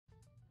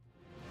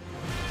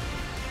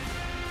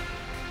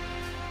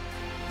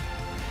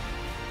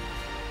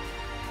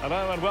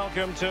Hello and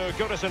welcome to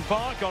Goodison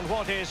Park on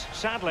what is,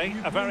 sadly,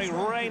 a very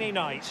rainy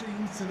night.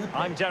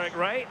 I'm Derek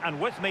Ray, and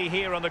with me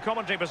here on the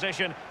commentary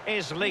position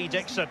is Lee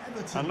Dixon.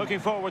 And looking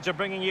forward to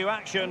bringing you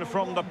action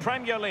from the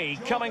Premier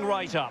League coming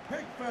right up.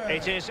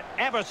 It is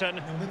Everton,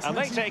 and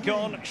they take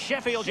on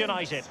Sheffield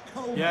United.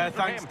 Yeah,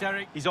 thanks,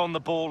 Derek. He's on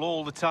the ball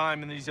all the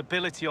time, and his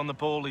ability on the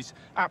ball is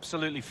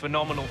absolutely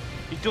phenomenal.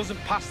 He doesn't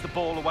pass the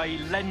ball away,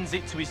 he lends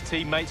it to his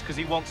teammates because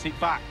he wants it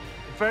back.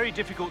 Very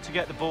difficult to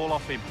get the ball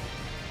off him.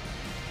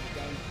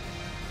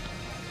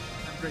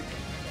 They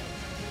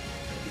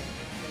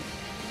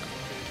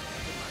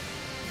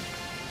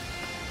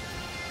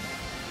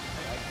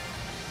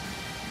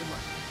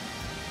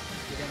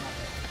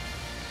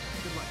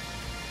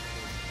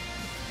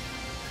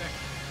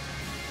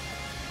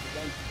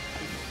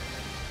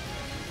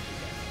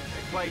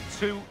play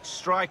two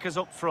strikers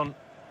up front.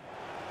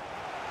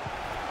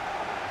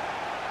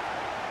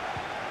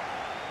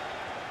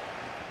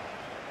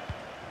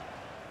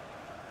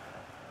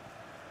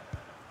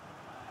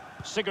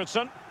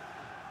 Sigurdsson.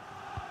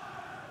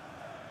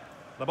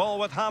 The ball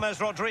with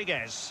James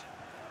Rodriguez.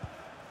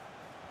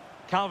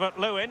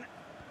 Calvert-Lewin.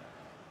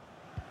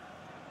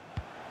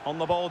 On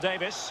the ball,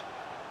 Davis.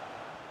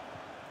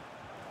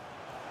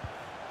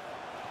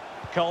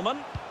 Coleman.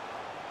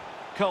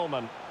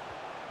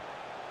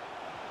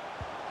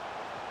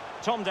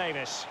 Tom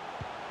Davis.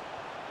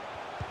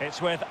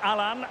 It's with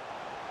Alan.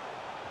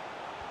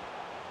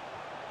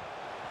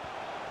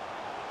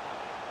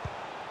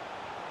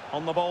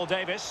 On the ball,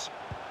 Davis.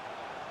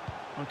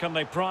 And can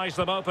they prise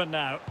them open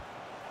now?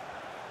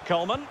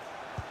 Coleman.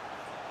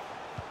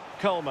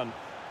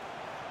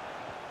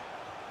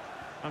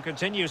 And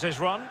continues his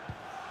run.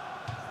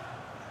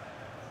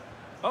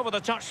 Over the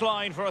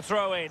touchline for a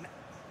throw-in.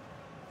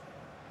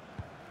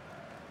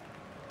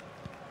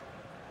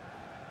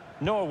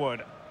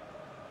 Norwood.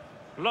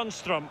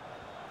 Lundstrom.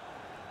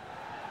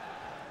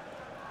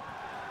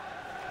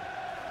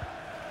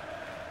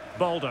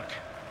 Baldock.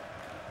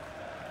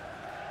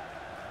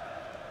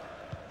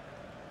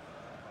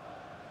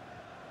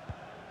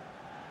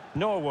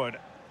 Norwood.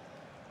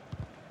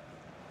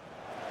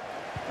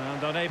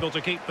 And unable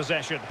to keep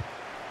possession.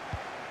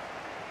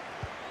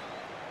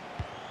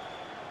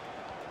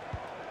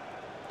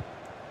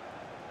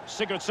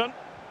 Sigurdsson.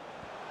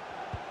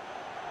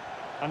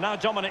 And now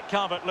Dominic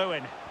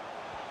Calvert-Lewin.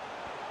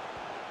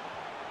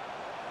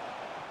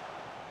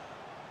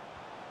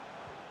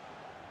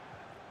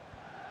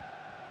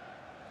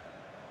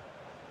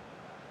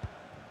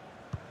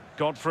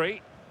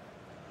 Godfrey.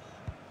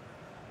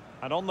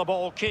 And on the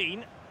ball,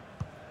 Keane.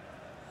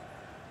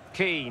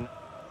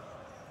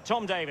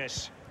 Tom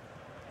Davis.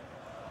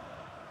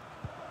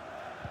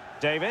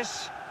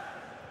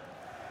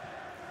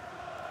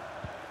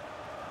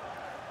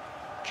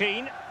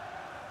 Keane.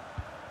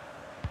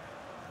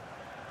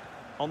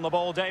 On the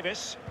ball,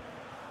 Davis.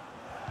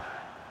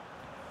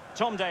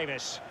 Tom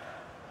Davis.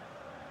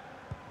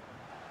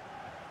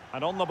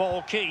 And on the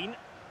ball, Keane.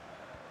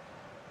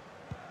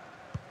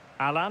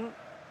 Alan.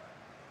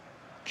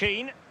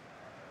 Keane.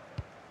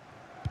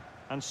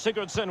 And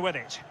Sigurdsson with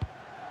it.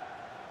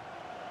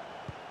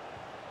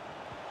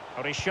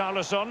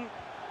 Richarlison.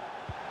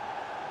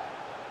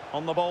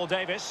 On the ball,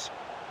 Davis.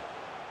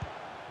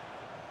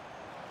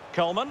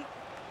 Coleman.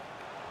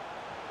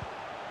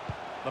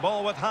 The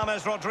ball with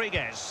James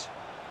Rodriguez.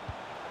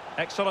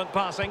 Excellent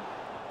passing.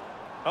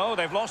 Oh,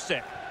 they've lost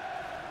it.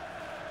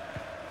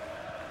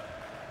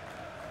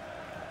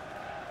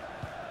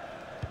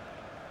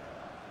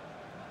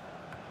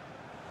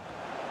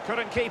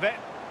 Couldn't keep it.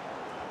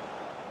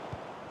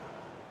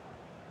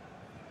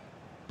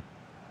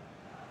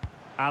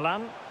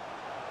 Alan.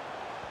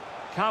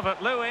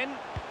 Calvert-Lewin.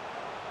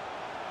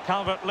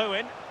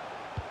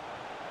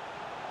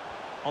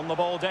 On the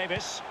ball,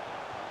 Davis.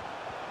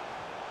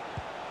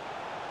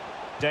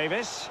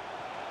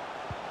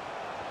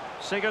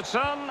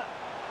 Sigurdsson.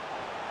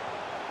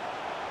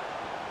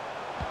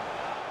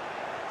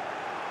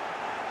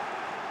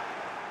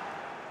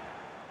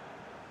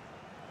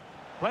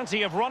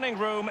 Plenty of running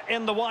room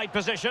in the wide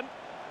position.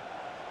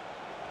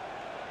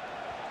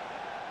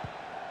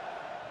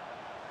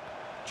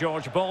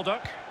 George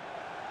Baldock.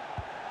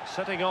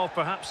 Setting off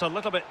perhaps a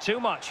little bit too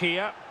much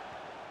here.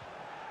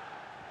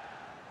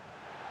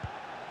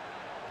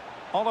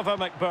 Oliver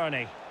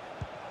McBurney.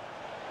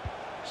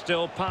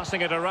 Still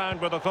passing it around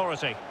with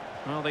authority.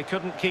 Well, they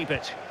couldn't keep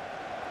it.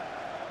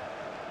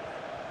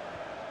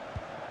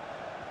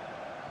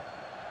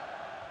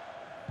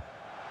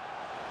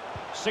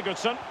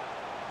 Sigurdsson.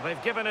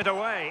 They've given it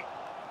away.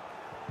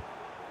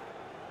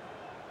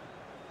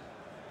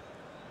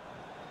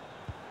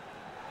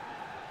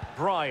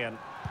 Bryan.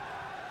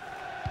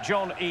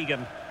 John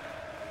Egan.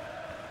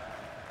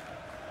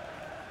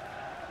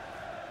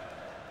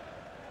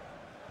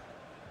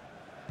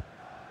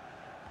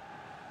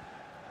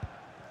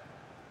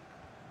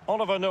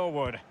 Oliver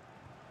Norwood.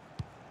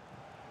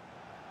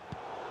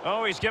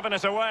 Oh, he's given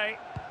it away.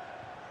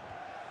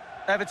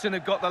 Everton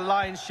have got the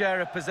lion's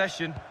share of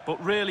possession,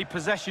 but really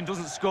possession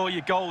doesn't score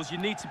you goals. You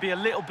need to be a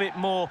little bit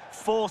more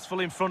forceful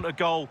in front of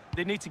goal.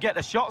 They need to get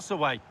the shots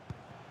away.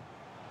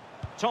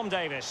 Tom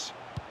Davies.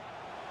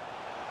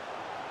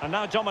 And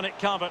now Dominic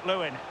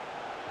Calvert-Lewin.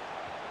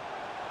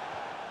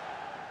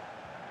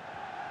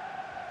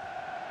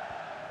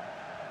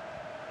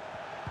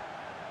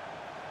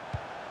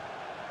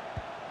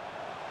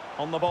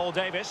 On the ball,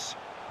 Davies.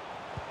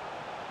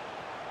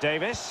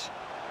 Davies.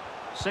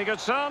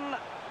 Sigurdsson.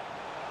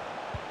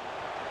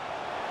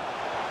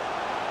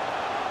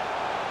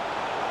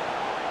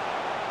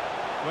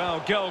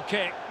 Well, goal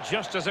kick,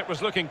 just as it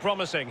was looking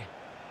promising.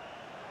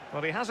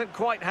 Well, he hasn't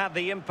quite had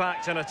the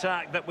impact and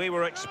attack that we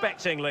were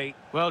expecting, Lee.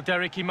 Well,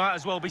 Derek, he might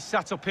as well be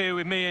sat up here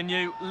with me and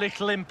you.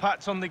 Little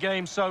impact on the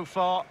game so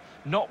far.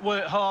 Not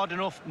worked hard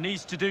enough,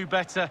 needs to do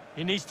better.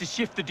 He needs to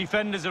shift the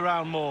defenders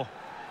around more.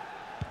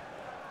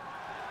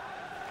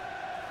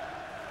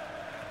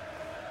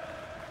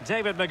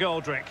 David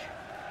McGoldrick.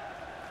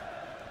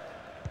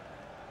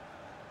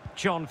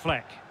 John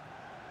Fleck.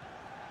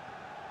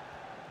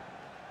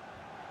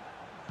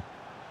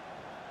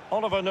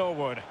 Oliver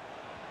Norwood.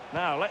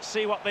 Now, let's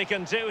see what they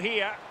can do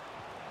here.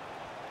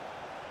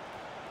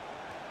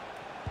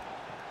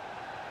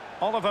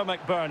 Oliver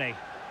McBurney.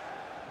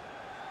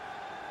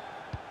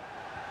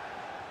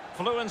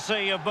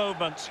 Fluency of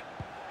movement.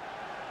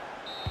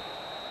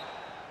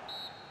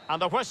 And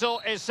the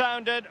whistle is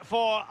sounded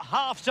for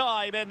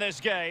half-time in this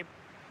game.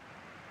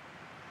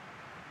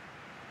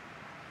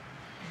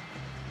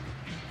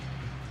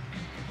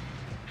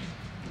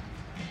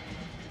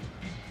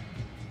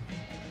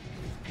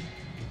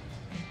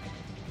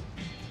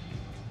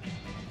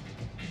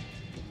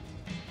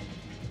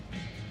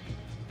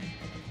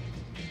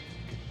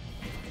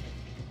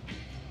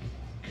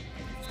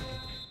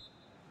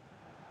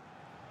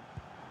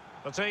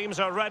 The teams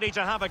are ready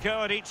to have a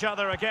go at each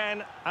other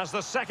again as the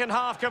second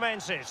half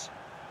commences.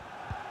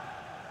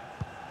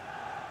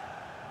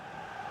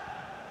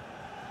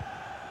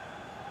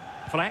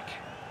 Fleck.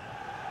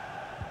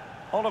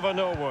 Oliver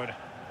Norwood.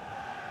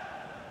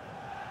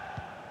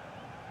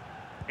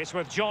 It's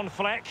with John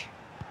Fleck.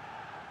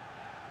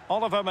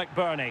 Oliver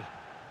McBurney.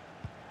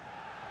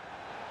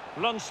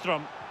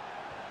 Lundstrom.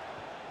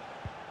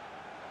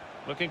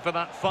 Looking for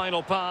that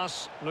final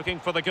pass, looking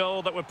for the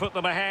goal that would put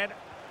them ahead.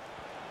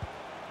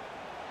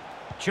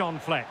 John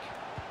Fleck.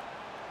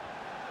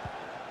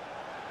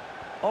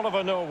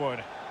 Oliver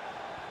Norwood.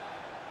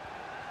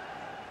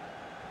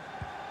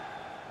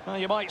 Well,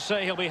 you might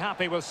say he'll be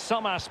happy with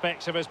some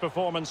aspects of his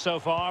performance so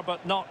far,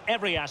 but not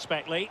every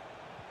aspect, Lee.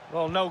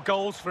 Well, no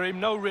goals for him,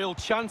 no real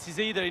chances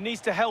either. He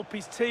needs to help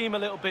his team a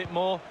little bit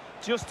more,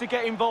 just to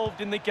get involved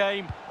in the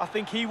game. I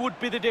think he would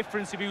be the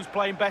difference if he was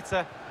playing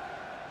better.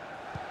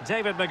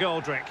 David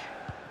McGoldrick.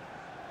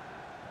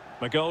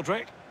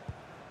 McGoldrick.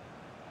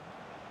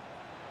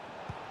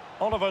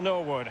 Oliver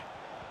Norwood.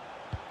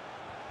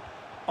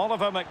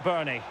 Oliver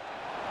McBurney.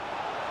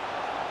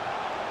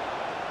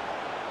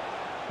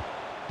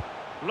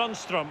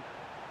 Lundstrom.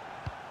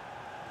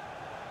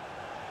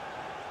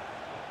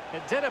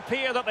 It did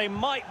appear that they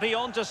might be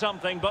onto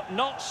something, but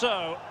not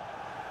so.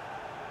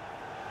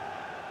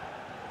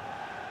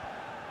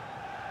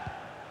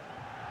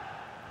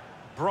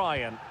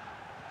 Brian.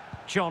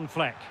 John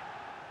Fleck.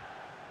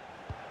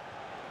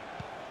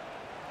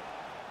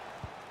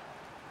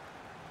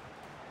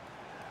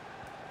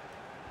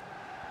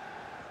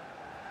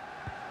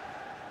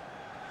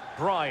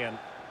 Brian.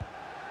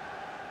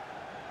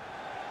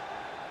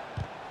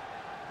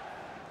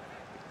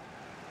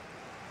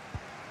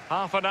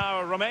 Half an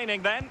hour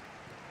remaining then.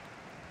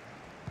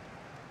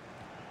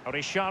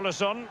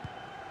 Richarlison.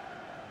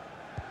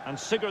 And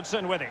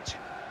Sigurdsson with it.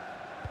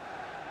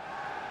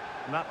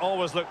 And that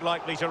always looked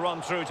likely to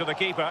run through to the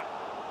keeper.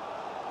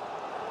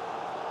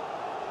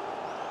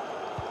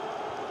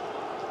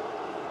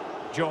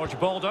 George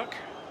Baldock.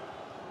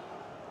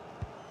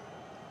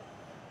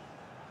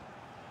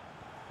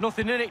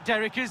 Nothing in it,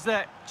 Derek, is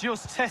there?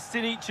 Just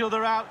testing each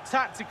other out.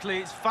 Tactically,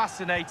 it's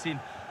fascinating.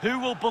 Who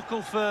will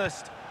buckle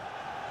first?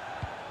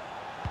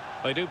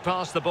 They do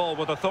pass the ball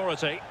with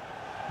authority.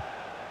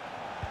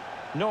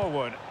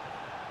 Norwood.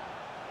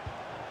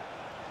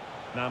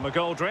 Now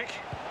McGoldrick.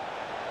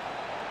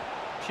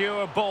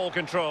 Pure ball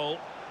control.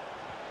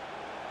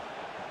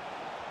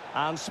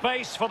 And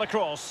space for the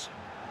cross.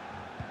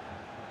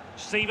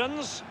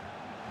 Stevens.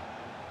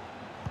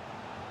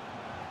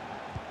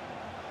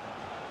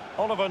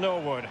 Oliver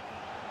Norwood.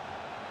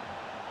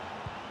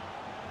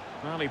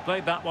 Well, he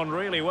played that one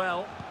really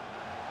well.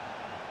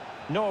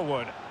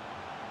 Norwood.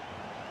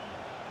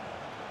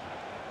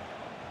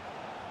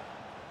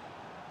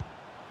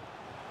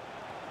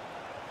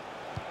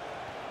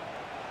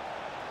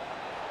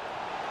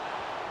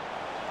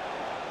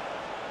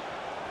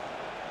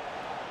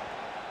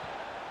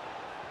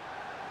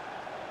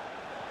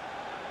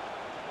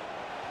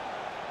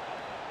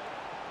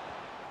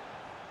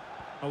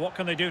 Well, what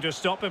can they do to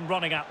stop him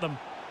running at them?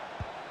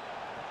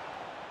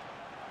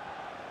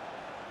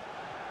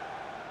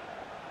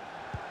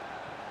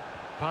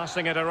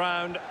 Passing it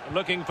around,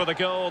 looking for the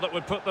goal that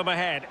would put them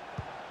ahead.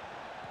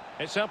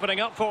 It's opening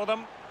up for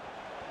them.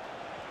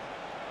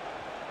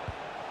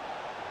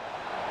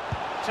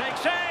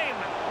 Takes aim!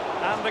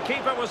 And the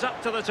keeper was up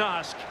to the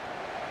task.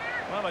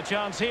 Well, a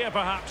chance here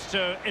perhaps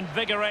to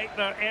invigorate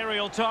their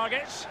aerial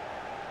targets.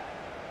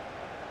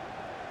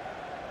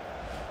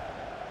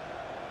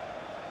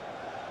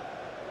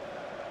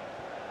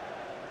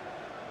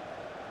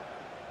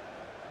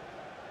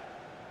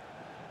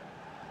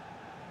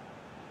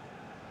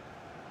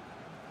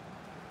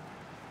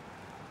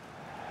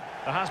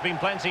 There has been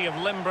plenty of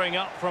limbering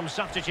up from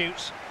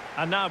substitutes,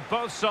 and now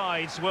both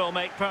sides will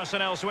make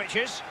personnel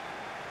switches.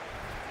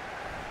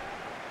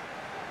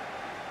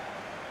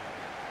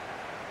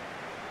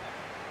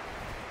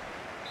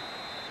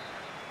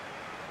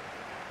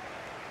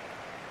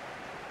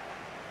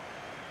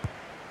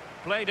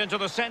 Played into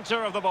the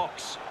centre of the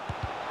box.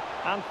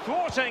 And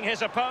thwarting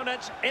his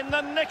opponent in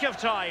the nick of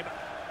time.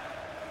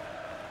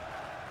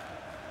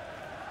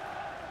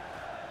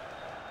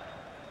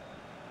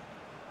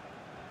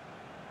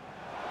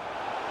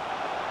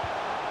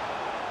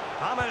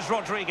 James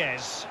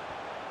Rodriguez.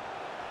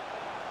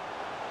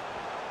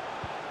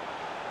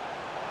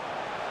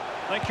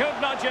 They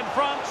could nudge in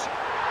front.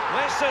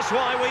 This is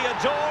why we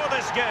adore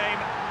this game.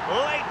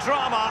 Late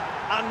drama,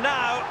 and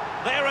now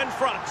they're in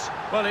front.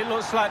 Well, it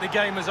looks like the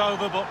game is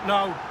over, but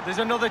no, there's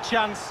another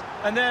chance.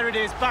 And there it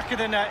is, back of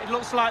the net. It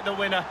looks like the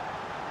winner.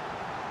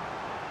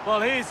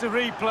 Well, here's the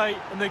replay,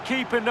 and the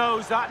keeper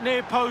knows that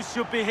near post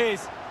should be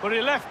his, but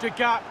he left a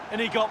gap and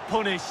he got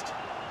punished.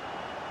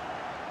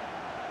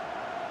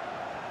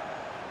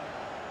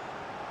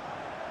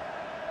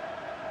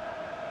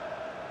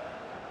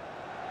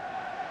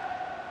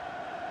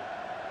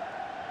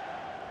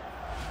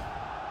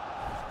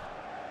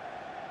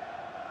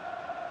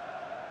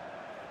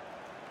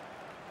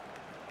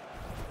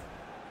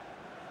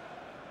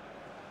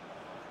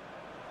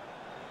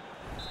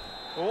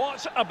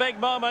 What a big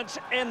moment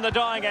in the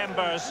dying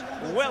embers.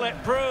 Will it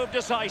prove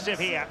decisive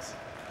here?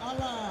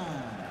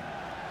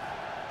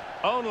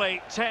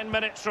 Only 10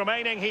 minutes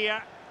remaining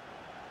here.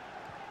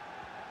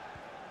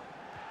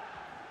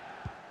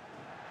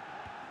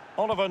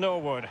 Oliver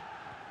Norwood.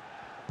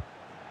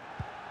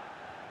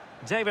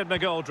 David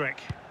McGoldrick.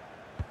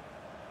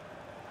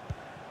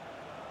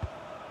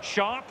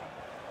 Sharp.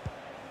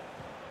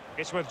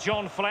 It's with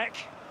John Fleck.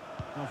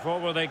 And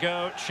forward they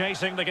go,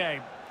 chasing the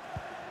game.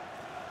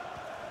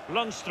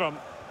 Lundstrom.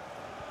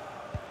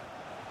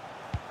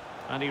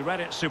 And he read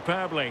it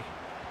superbly.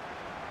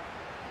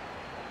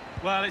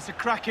 Well, it's a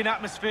cracking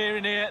atmosphere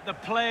in here. The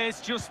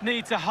players just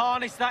need to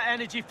harness that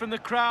energy from the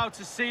crowd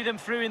to see them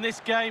through in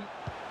this game.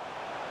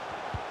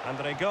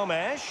 Andre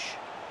Gomes.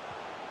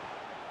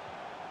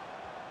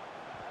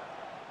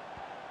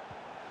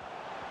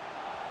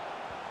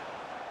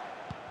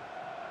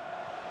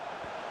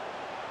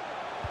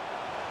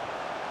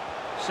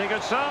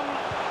 Sigurdsson.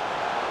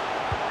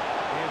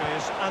 Here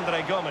is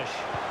Andre Gomes.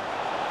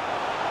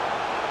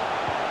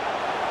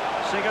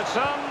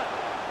 Sigurdsson.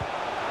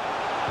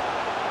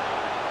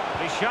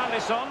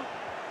 Richarlison.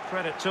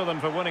 Credit to them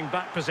for winning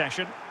back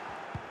possession.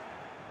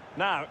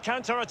 Now,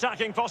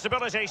 counter-attacking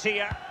possibilities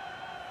here.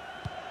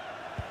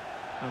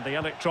 And the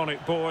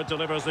electronic board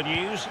delivers the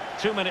news.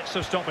 2 minutes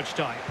of stoppage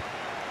time.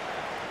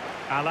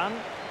 Alan.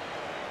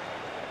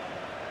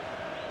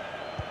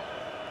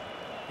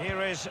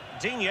 Here is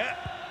Digne.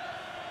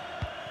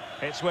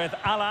 It's with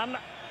Alan.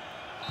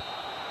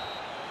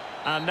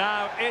 And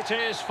now it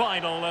is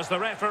final as the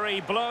referee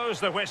blows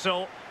the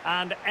whistle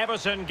and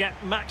Everton get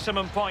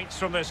maximum points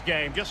from this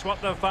game. Just what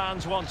the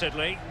fans wanted,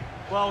 Lee.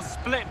 Well,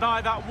 split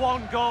by that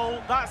one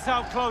goal. That's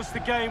how close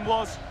the game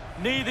was.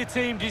 Neither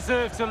team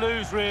deserved to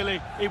lose,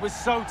 really. It was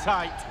so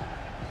tight.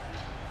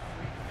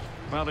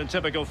 Well, in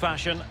typical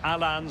fashion,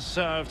 Alan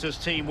served his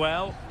team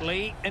well.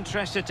 Lee,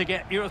 interested to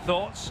get your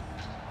thoughts.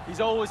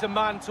 He's always a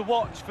man to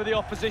watch for the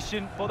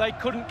opposition, but they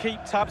couldn't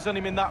keep tabs on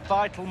him in that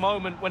vital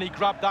moment when he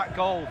grabbed that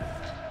goal.